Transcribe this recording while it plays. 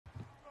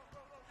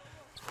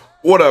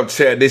What up,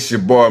 chat? This your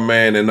boy,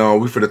 man, and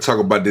we finna talk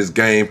about this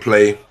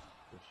gameplay.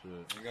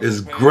 It's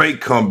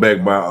great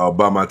comeback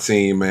by my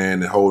team,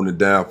 man, and holding it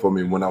down for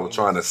me when I was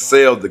trying to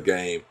sell the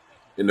game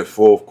in the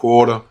fourth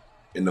quarter,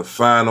 in the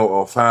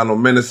final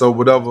minutes or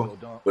whatever.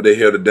 But they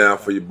held it down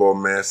for your boy,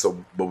 man.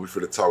 But we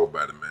finna talk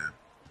about it, man.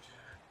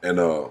 And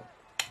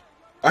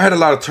I had a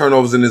lot of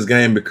turnovers in this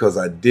game because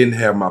I didn't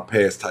have my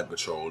pass type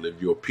control.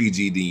 If you're a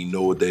PGD, you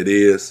know what that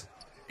is,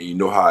 and you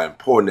know how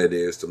important it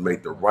is to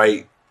make the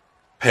right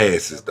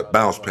passes, the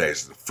bounce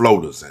passes, the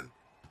floaters, and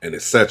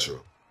etc.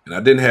 And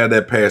I didn't have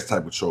that pass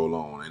type control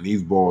on, and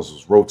these balls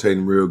was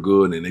rotating real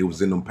good, and they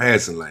was in them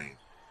passing lanes,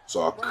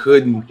 so I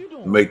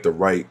couldn't make the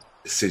right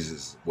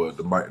decisions, well,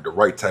 the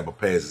right type of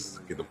passes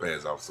to get the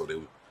pass off,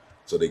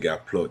 so they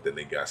got plucked and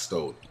they got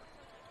stolen.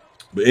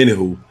 But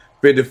anywho,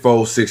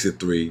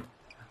 54-63,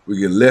 we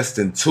get less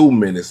than 2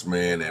 minutes,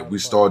 man, and we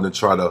starting to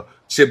try to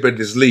chip at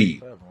this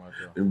lead.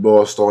 And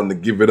boys starting to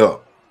give it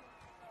up.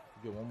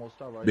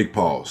 Big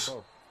pause.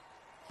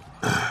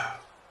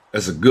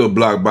 That's a good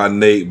block by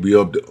Nate. We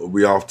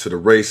off to the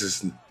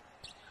races.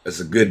 That's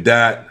a good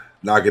dot.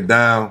 Knock it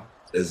down.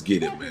 Let's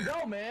get it, man.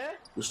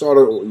 We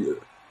started.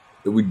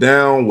 We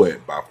down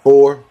what by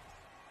 4?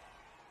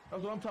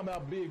 That's what I'm talking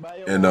about. Big by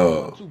and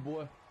a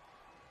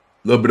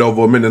little bit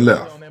over a minute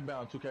left.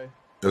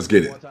 Let's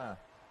get it.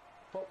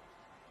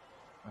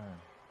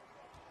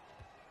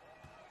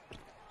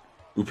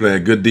 We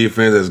playing good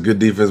defense. That's good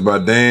defense by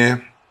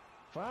Dan.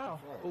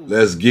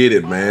 Let's get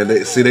it, man.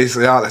 They see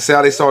how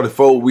they started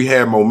forward. We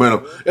had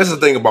momentum. That's the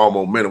thing about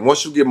momentum.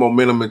 Once you get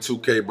momentum in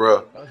 2K,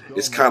 bro,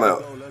 it's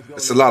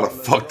a lot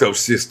of fucked up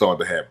shit start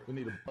to happen.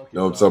 You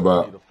know what I'm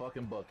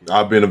talking about?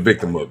 I've been a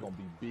victim of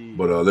it.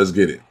 But let's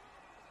get it.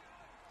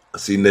 I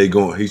see Nate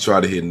going. He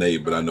tried to hit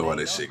Nate, but I know how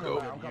that shit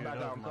go.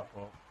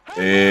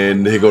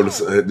 And here go.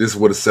 This is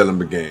where the selling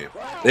began.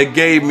 They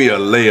gave me a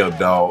layup,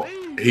 dog.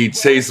 He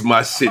chased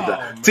my shit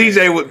down.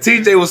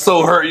 TJ was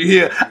so hurt. You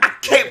hear? I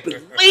can't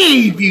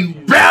believe you,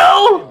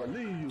 bro.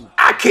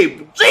 I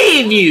can't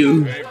believe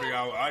you.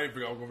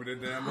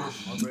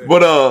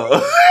 But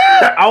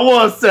I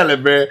was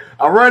selling, man.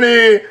 I run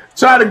in,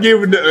 try to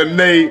give it to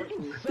Nate,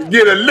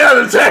 get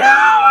another time.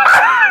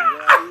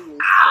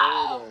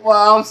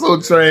 Wow, I'm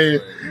so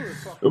trained.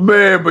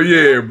 Man, but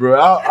yeah, bro.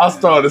 I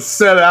started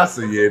selling. I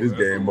said, yeah, this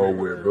game over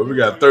with, bro. We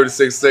got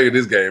 36 seconds.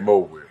 This game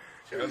over with.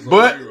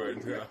 But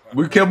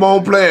we kept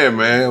on playing,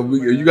 man.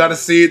 You got to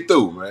see it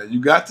through, man.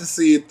 You got to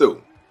see it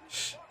through.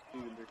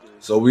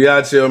 So we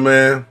out here,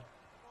 man.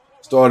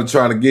 Started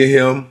trying to get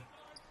him.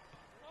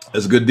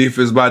 That's good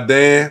defense by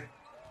Dan.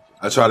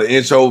 I try to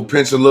inch over,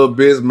 pinch a little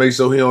bit, make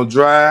sure he don't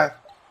drive.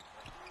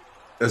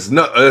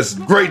 That's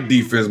great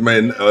defense,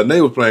 man.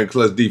 They was playing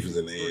clutch defense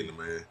in the end,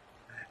 man.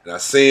 And I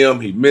see him,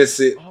 he missed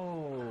it.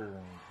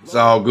 It's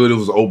all good. It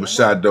was an open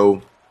shot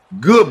though.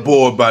 Good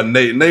board by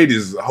Nate. Nate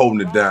is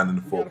holding it down in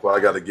the fourth.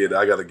 I gotta get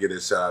a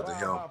shout out to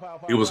him.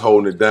 He was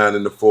holding it down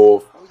in the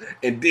fourth.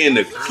 And then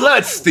the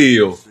clutch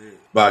steal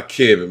by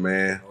Kevin,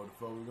 man.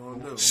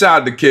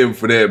 Shout out to Kevin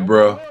for that,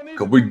 bro.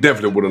 Cause we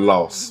definitely would have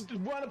lost.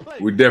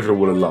 We definitely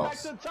would have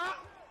lost.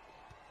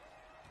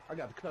 I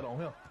got the cut on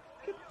him.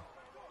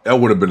 That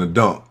would have been a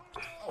dunk.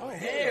 Oh,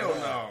 hell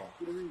no.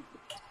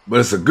 But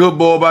it's a good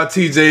ball by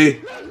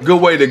TJ.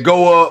 Good way to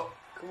go up.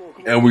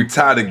 And we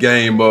tie the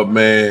game up,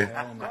 man.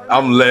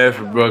 I'm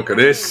laughing, bro, cause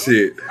this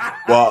shit.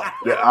 Well,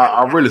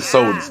 I really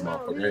sold this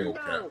motherfucker. Ain't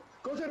okay.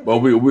 But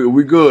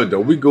we good though.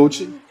 We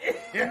Gucci.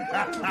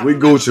 We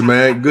Gucci,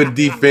 man. Good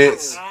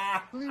defense.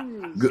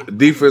 Good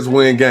defense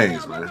win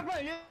games, man.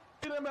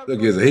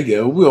 Look at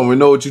that. We don't even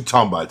know what you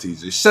talking about,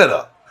 TJ. Shut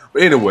up.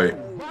 But anyway.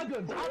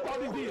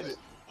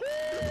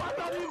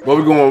 But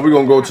we're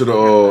gonna go to the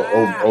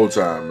old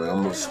time, man.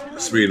 I'm gonna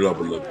speed it up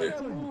a little bit.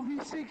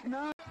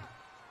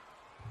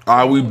 All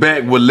right, we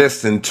back with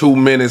less than 2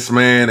 minutes,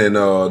 man, and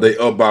they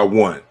up by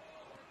 1.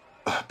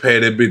 Pay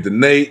that bit to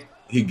Nate.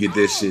 He get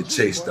that shit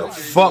chased the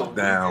fuck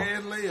down.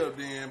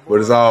 But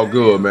it's all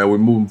good, man. We're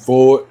moving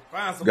forward.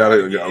 We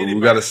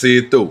gotta see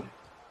it through.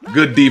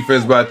 Good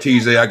defense by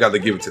TJ. I got to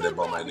give it to that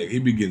bum ass nigga. He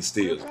be getting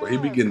steals, but he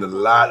be getting a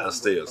lot of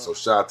steals. So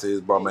shout out to his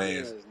bum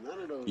ass.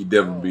 He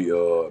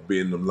definitely be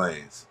in them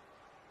lanes.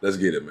 Let's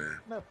get it, man.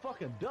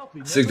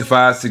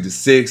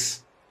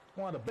 65-66.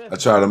 I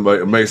try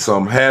to make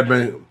something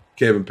happen.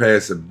 Kevin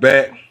pass it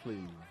back.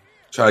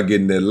 Try to get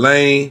in that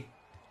lane.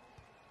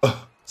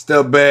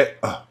 Step back.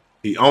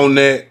 He on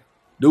that.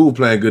 Dude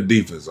playing good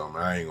defense on me.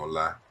 I ain't gonna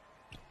lie.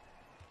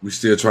 We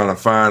still trying to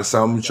find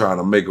something. Trying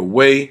to make a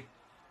way.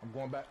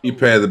 He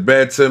passed it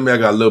back to me. I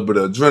got a little bit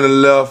of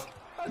adrenaline left.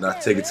 And I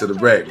take it to the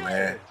rack,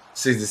 man.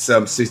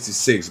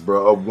 67-66,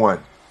 bro. Up 1.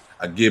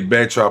 I get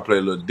back. Try to play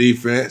a little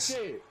defense.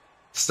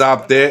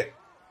 Stop that.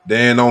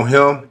 Dan on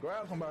him.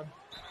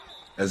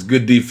 That's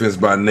good defense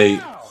by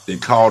Nate. They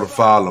called a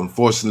foul,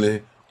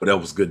 unfortunately, but that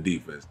was good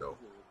defense, though.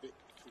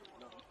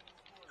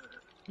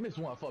 Miss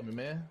one for me,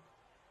 man.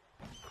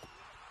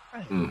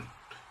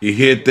 He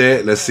hit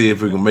that. Let's see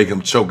if we can make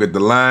him choke at the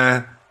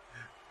line.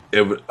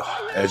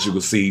 As you can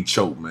see, he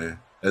choked, man.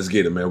 Let's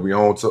get it, man. We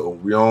on tour.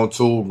 We're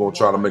gonna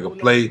try to make a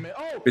play.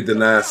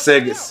 59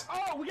 seconds.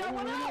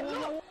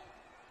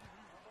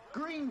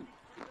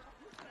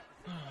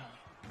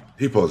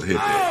 He supposed to hit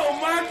that. Oh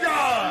my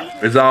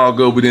God! It's all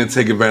good. We didn't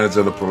take advantage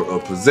of the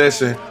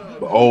possession.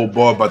 But old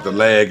boy about to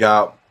lag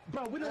out.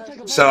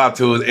 Shout out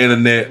to his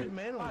internet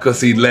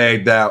because he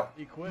lagged out.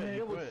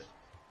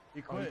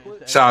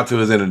 Shout out to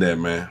his internet,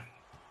 man.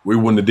 We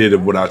wouldn't have did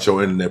it without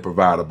your internet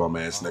provider, bum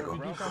ass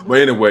nigga.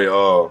 But anyway,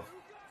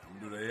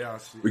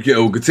 we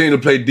continue to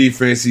play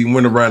defense. He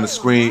went around the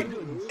screen.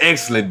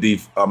 Excellent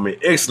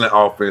excellent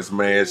offense,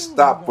 man.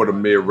 Stop for the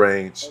mid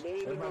range.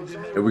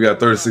 And we got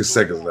 36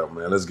 seconds left,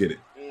 man. Let's get it.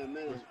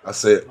 I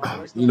said,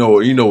 you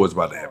know what's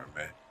about to happen,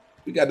 man.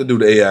 We got to do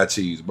the AI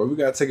cheese, but we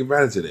got to take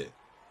advantage of that.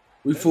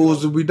 We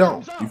fools if we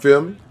don't. You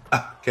feel me?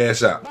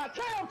 Cash out.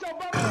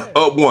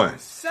 Up one.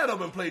 Shut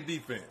up and play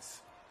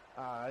defense.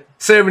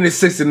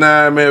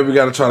 70-69, man. We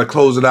got to try to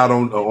close it out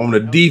on the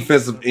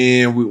defensive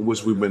end,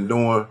 which we've been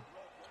doing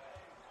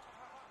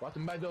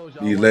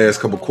these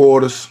last couple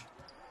quarters.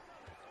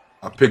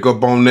 I pick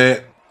up on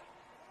that.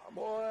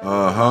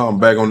 I'm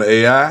back on the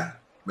AI.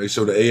 Make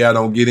sure the AI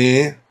don't get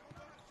in.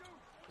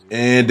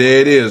 And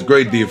there it is.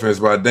 Great defense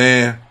by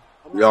Dan.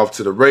 We off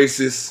to the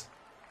races.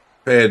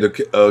 Pad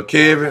to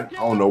Kevin. I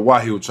don't know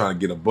why he was trying to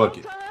get a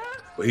bucket,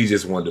 but he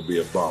just wanted to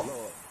be a bum.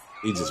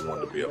 He just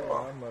wanted to be a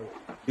bum.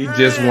 He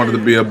just wanted to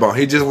be a bum.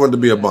 He just wanted to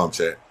be a bum,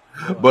 chat.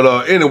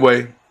 But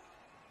anyway,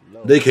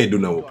 they can't do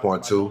nothing with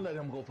point two. They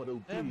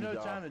have no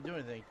time to do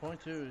anything. Point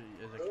two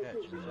is a catch.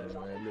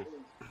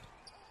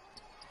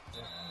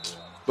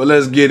 But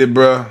let's get it,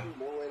 bro.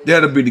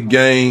 That'll be the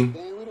game.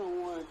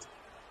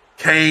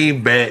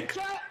 Came back.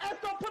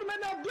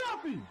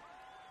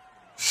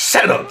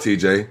 Shut up,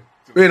 TJ.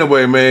 But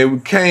anyway, man, we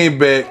came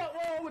back.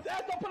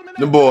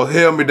 Them boys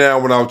held me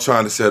down when I was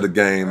trying to sell the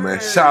game, man.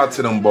 Shout out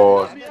to them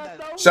boys.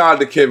 Shout out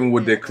to Kevin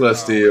with their clutch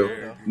steal.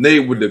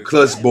 Nate with the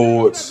clutch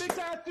boards.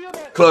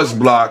 Clutch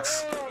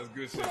blocks.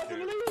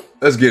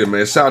 Let's get it,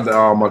 man. Shout out to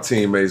all my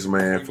teammates,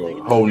 man,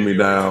 for holding me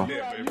down.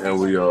 And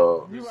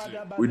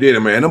we did it,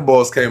 man. Them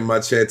boys came in my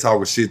chat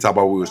talking shit, talking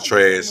about we was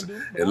trash.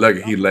 And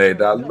lucky he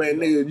laid out. Man,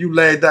 nigga, you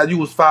laid out. You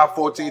was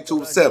 5'14",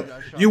 207.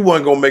 You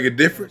wasn't going to make a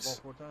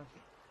difference.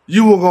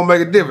 You weren't going to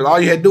make a difference.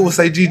 All you had to do was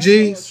say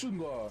GG's.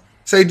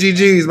 Say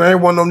GG's, man. There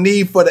wasn't no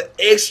need for the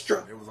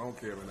extra.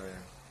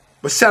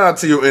 But shout out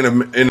to your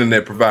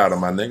internet provider,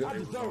 my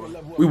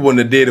nigga. We wouldn't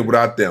have did it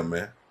without them,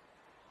 man.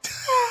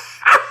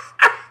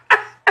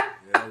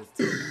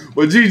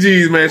 But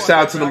GG's, man. Shout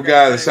out to them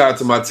guys and shout out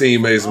to my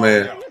teammates,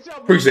 man.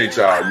 Appreciate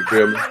y'all, you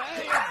feel me?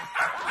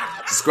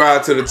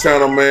 Subscribe to the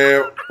channel,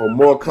 man, for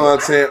more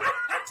content.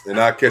 And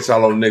I'll catch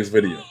y'all on the next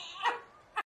video.